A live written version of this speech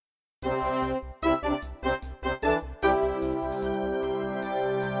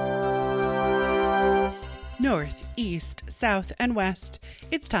North, East, South, and West,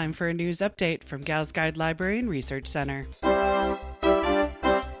 it's time for a news update from Gals Guide Library and Research Center.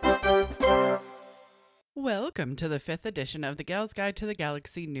 Welcome to the 5th edition of the Gals Guide to the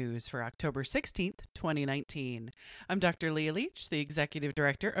Galaxy News for October 16th, 2019. I'm Dr. Leah Leach, the Executive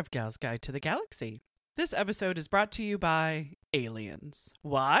Director of Gals Guide to the Galaxy. This episode is brought to you by aliens.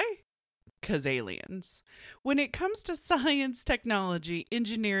 Why? 'Cause aliens. When it comes to science, technology,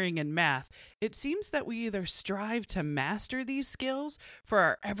 engineering, and math, it seems that we either strive to master these skills for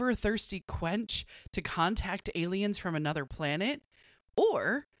our ever-thirsty quench to contact aliens from another planet,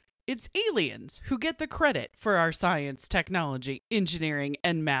 or it's aliens who get the credit for our science, technology, engineering,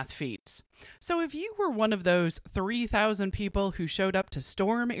 and math feats. So if you were one of those 3,000 people who showed up to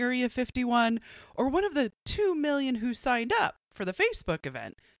storm Area 51, or one of the 2 million who signed up for the Facebook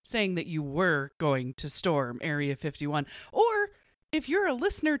event saying that you were going to storm Area 51, or if you're a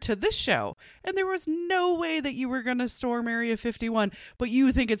listener to this show and there was no way that you were going to storm Area 51, but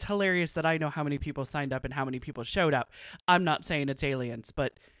you think it's hilarious that I know how many people signed up and how many people showed up, I'm not saying it's aliens,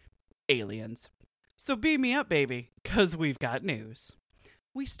 but aliens. So beam me up, baby, because we've got news.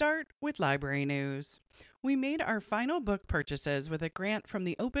 We start with library news. We made our final book purchases with a grant from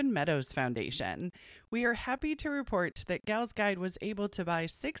the Open Meadows Foundation. We are happy to report that Gals Guide was able to buy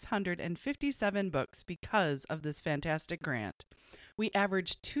 657 books because of this fantastic grant. We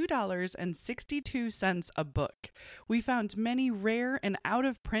averaged $2.62 a book. We found many rare and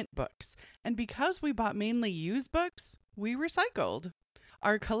out-of-print books, and because we bought mainly used books, we recycled.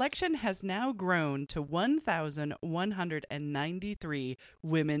 Our collection has now grown to 1,193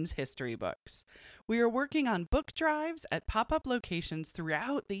 women's history books. We are working on book drives at pop-up locations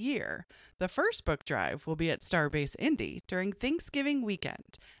throughout the year. The first book drive will be at Starbase Indy during Thanksgiving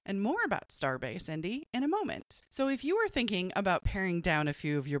weekend, and more about Starbase Indy in a moment. So if you are thinking about paring down a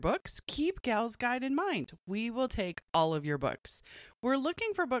few of your books, keep Gals Guide in mind. We will take all of your books. We're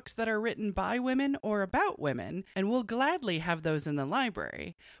looking for books that are written by women or about women, and we'll gladly have those in the library.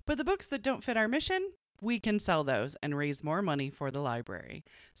 But the books that don't fit our mission, we can sell those and raise more money for the library.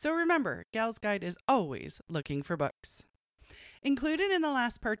 So remember, Gals Guide is always looking for books. Included in the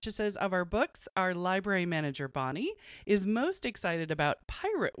last purchases of our books, our library manager, Bonnie, is most excited about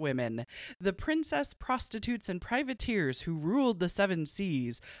Pirate Women, The Princess, Prostitutes, and Privateers Who Ruled the Seven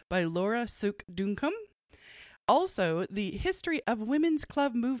Seas by Laura Suk Duncombe. Also, The History of Women's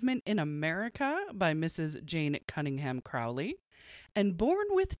Club Movement in America by Mrs. Jane Cunningham Crowley. And Born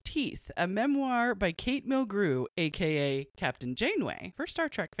with Teeth, a memoir by Kate Mulgrew, aka Captain Janeway, for Star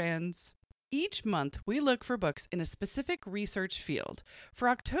Trek fans. Each month, we look for books in a specific research field. For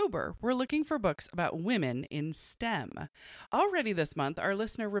October, we're looking for books about women in STEM. Already this month, our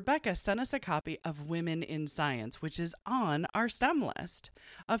listener Rebecca sent us a copy of Women in Science, which is on our STEM list.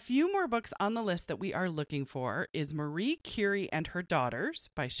 A few more books on the list that we are looking for is Marie Curie and Her Daughters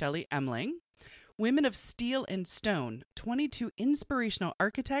by Shelley Emling, Women of Steel and Stone, 22 Inspirational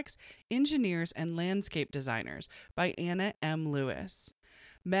Architects, Engineers, and Landscape Designers by Anna M. Lewis,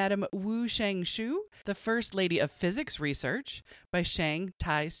 Madame Wu Shang-Shu, The First Lady of Physics Research by Shang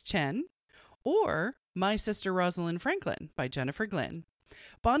Tais Chen, or My Sister Rosalind Franklin by Jennifer Glynn.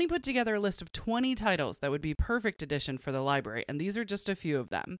 Bonnie put together a list of 20 titles that would be perfect addition for the library, and these are just a few of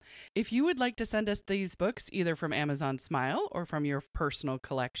them. If you would like to send us these books either from Amazon Smile or from your personal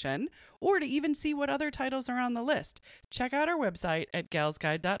collection, or to even see what other titles are on the list, check out our website at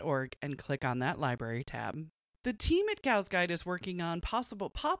galsguide.org and click on that library tab. The team at Gals Guide is working on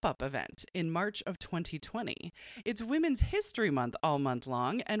possible pop-up event in March of 2020. It's Women's History Month all month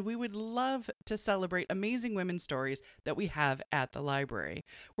long, and we would love to celebrate amazing women's stories that we have at the library.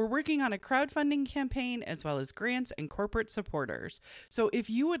 We're working on a crowdfunding campaign as well as grants and corporate supporters. So if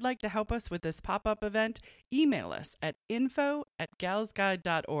you would like to help us with this pop-up event, email us at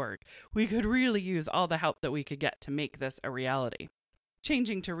info@galsguide.org. We could really use all the help that we could get to make this a reality.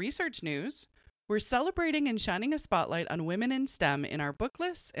 Changing to research news, we're celebrating and shining a spotlight on women in STEM in our book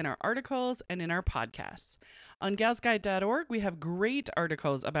lists, in our articles, and in our podcasts. On galsguide.org, we have great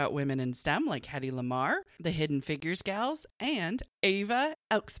articles about women in STEM like Hedy Lamarr, the Hidden Figures Gals, and Ava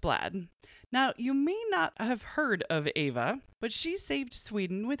Elksblad. Now, you may not have heard of Ava, but she saved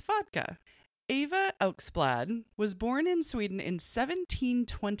Sweden with vodka. Ava Elksblad was born in Sweden in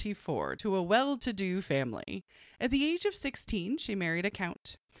 1724 to a well-to-do family. At the age of 16, she married a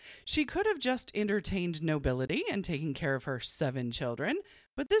count. She could have just entertained nobility and taken care of her 7 children,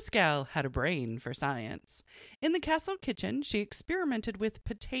 but this gal had a brain for science. In the castle kitchen, she experimented with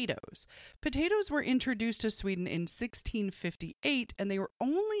potatoes. Potatoes were introduced to Sweden in 1658, and they were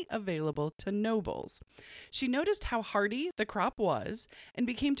only available to nobles. She noticed how hardy the crop was and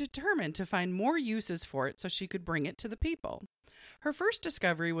became determined to find more uses for it so she could bring it to the people. Her first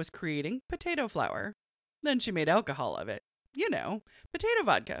discovery was creating potato flour. Then she made alcohol of it. You know, potato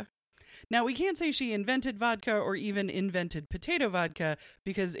vodka. Now, we can't say she invented vodka or even invented potato vodka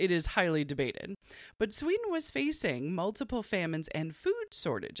because it is highly debated. But Sweden was facing multiple famines and food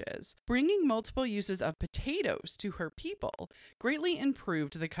shortages. Bringing multiple uses of potatoes to her people greatly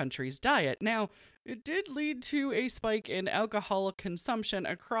improved the country's diet. Now, it did lead to a spike in alcoholic consumption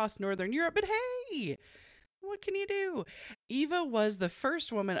across Northern Europe, but hey! What can you do? Eva was the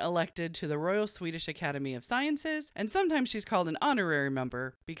first woman elected to the Royal Swedish Academy of Sciences, and sometimes she's called an honorary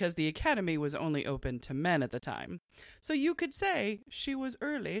member because the academy was only open to men at the time. So you could say she was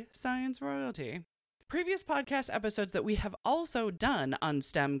early science royalty. Previous podcast episodes that we have also done on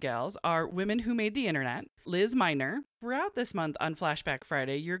STEM gals are Women Who Made the Internet, Liz Miner. Throughout this month on Flashback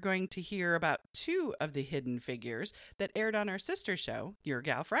Friday, you're going to hear about 2 of the hidden figures that aired on our sister show, Your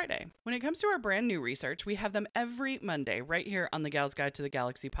Gal Friday. When it comes to our brand new research, we have them every Monday right here on the Gal's Guide to the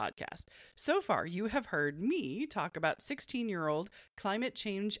Galaxy podcast. So far, you have heard me talk about 16-year-old climate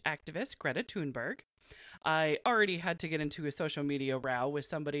change activist Greta Thunberg. I already had to get into a social media row with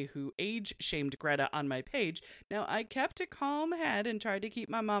somebody who age-shamed Greta on my page. Now, I kept a calm head and tried to keep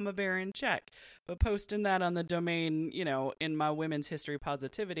my mama bear in check, but posting that on the domain, in my women's history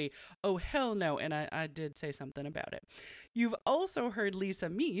positivity, oh, hell no, and I did say something about it. You've also heard Lisa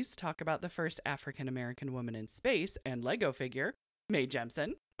Meese talk about the first African-American woman in space and Lego figure, Mae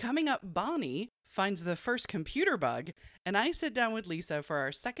Jemison. Coming up, Bonnie finds the first computer bug, and I sit down with Lisa for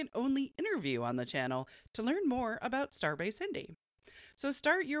our second only interview on the channel to learn more about Starbase Indy. So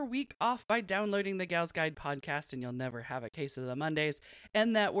start your week off by downloading the Gals Guide podcast, and you'll never have a case of the Mondays.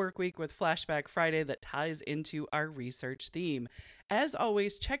 End that work week with Flashback Friday that ties into our research theme. As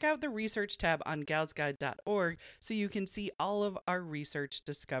always, check out the research tab on galsguide.org so you can see all of our research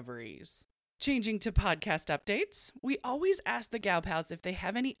discoveries. Changing to podcast updates, we always ask the Gal Pals if they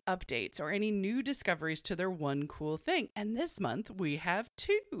have any updates or any new discoveries to their one cool thing, and this month we have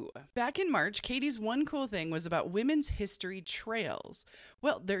 2. Back in March, Katie's one cool thing was about women's history trails.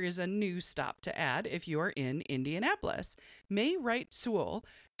 Well, there is a new stop to add if you are in Indianapolis. May Wright Sewell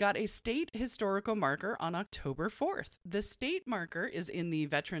got a state historical marker on October 4th. The state marker is in the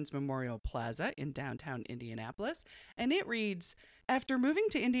Veterans Memorial Plaza in downtown Indianapolis, and it reads, after moving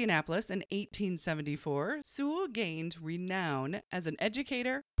to Indianapolis in 1874, Sewell gained renown as an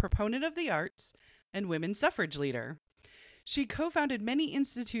educator, proponent of the arts, and women's suffrage leader. She co-founded many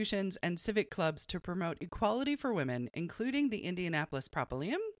institutions and civic clubs to promote equality for women, including the Indianapolis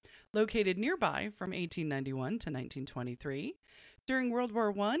Propileum, located nearby from 1891 to 1923. During World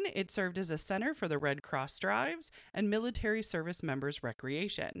War I, it served as a center for the Red Cross drives and military service members'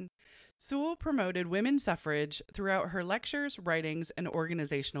 recreation. Sewell promoted women's suffrage throughout her lectures, writings, and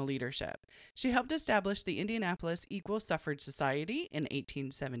organizational leadership. She helped establish the Indianapolis Equal Suffrage Society in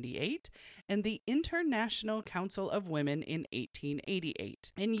 1878 and the International Council of Women in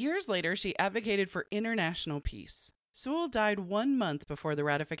 1888. And years later, she advocated for international peace. Sewell died 1 month before the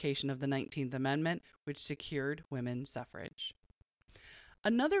ratification of the 19th Amendment, which secured women's suffrage.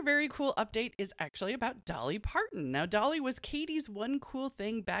 Another very cool update is actually about Dolly Parton. Now, Dolly was Katie's one cool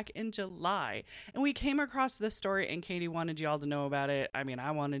thing back in July, and we came across this story, and Katie wanted y'all to know about it. I mean, I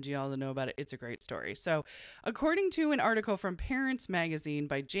wanted y'all to know about it. It's a great story. So, according to an article from Parents Magazine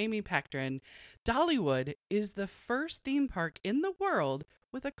by Jamie Pachtron, Dollywood is the first theme park in the world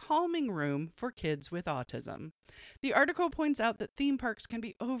with a calming room for kids with autism. The article points out that theme parks can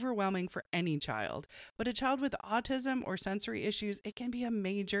be overwhelming for any child, but a child with autism or sensory issues, it can be a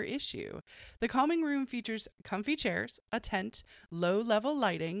major issue. The calming room features comfy chairs, a tent, low-level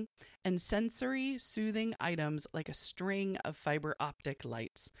lighting, and sensory soothing items like a string of fiber optic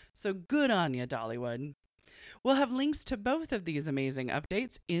lights. So good on you, Dollywood. We'll have links to both of these amazing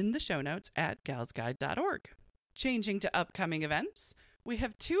updates in the show notes at galsguide.org. Changing to upcoming events, we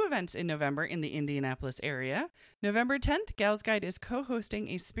have 2 events in November in the Indianapolis area. November 10th, Gals Guide is co-hosting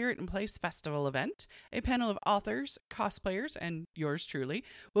a Spirit and Place Festival event. A panel of authors, cosplayers, and yours truly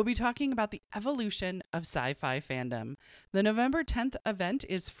will be talking about the evolution of sci-fi fandom. The November 10th event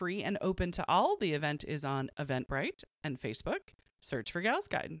is free and open to all. The event is on Eventbrite and Facebook. Search for Gals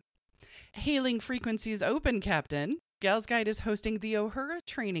Guide. Hailing Frequencies Open, Captain. Gals Guide is hosting the Uhura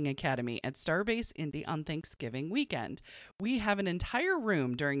Training Academy at Starbase Indy on Thanksgiving weekend. We have an entire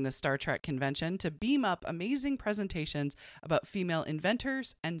room during the Star Trek convention to beam up amazing presentations about female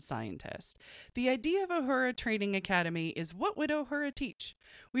inventors and scientists. The idea of Uhura Training Academy is, what would Uhura teach?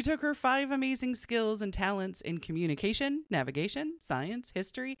 We took her 5 amazing skills and talents in communication, navigation, science,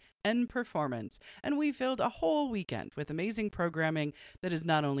 history, and performance, and we filled a whole weekend with amazing programming that is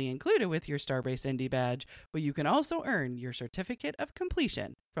not only included with your Starbase Indy badge, but you can also earn your certificate of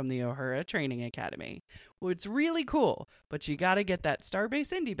completion from the Uhura Training Academy. Well, it's really cool, but you gotta get that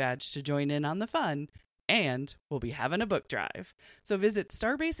Starbase Indy badge to join in on the fun, and we'll be having a book drive. So visit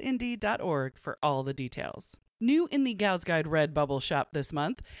starbaseindy.org for all the details. New in the Gals Guide Redbubble shop this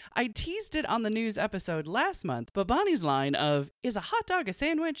month, I teased it on the news episode last month, but Bonnie's line of, "Is a hot dog a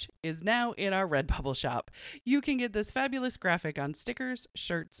sandwich?" is now in our Redbubble shop. You can get this fabulous graphic on stickers,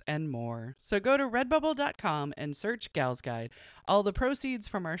 shirts, and more. So go to redbubble.com and search Gals Guide. All the proceeds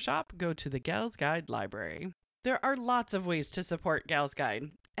from our shop go to the Gals Guide Library. There are lots of ways to support Gals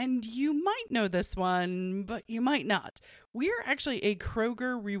Guide, and you might know this one, but you might not. We're actually a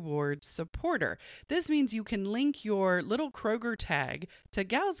Kroger Rewards supporter. This means you can link your little Kroger tag to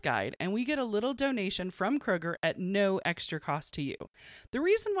Gals Guide, and we get a little donation from Kroger at no extra cost to you. The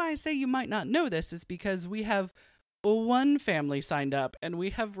reason why I say you might not know this is because we have one family signed up, and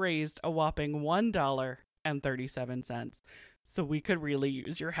we have raised a whopping $1.37. So we could really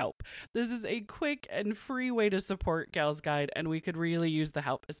use your help. This is a quick and free way to support Gals Guide, and we could really use the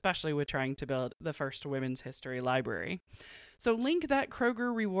help, especially with trying to build the first women's history library. So link that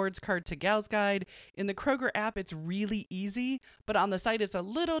Kroger Rewards card to Gals Guide. In the Kroger app, it's really easy, but on the site, it's a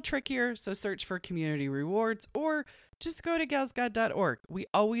little trickier, so search for Community Rewards or just go to galsguide.org. We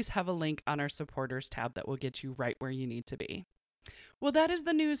always have a link on our supporters tab that will get you right where you need to be. Well, that is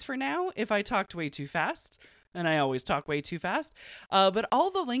the news for now. If I talked way too fast, and I always talk way too fast, but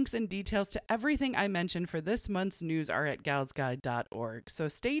all the links and details to everything I mentioned for this month's news are at galsguide.org. So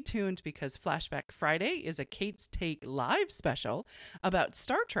stay tuned, because Flashback Friday is a Kate's Take live special about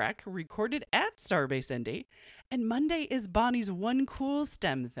Star Trek recorded at Starbase Indy, and Monday is Bonnie's One Cool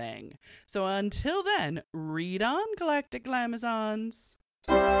STEM Thing. So until then, read on, Galactic Glamazons.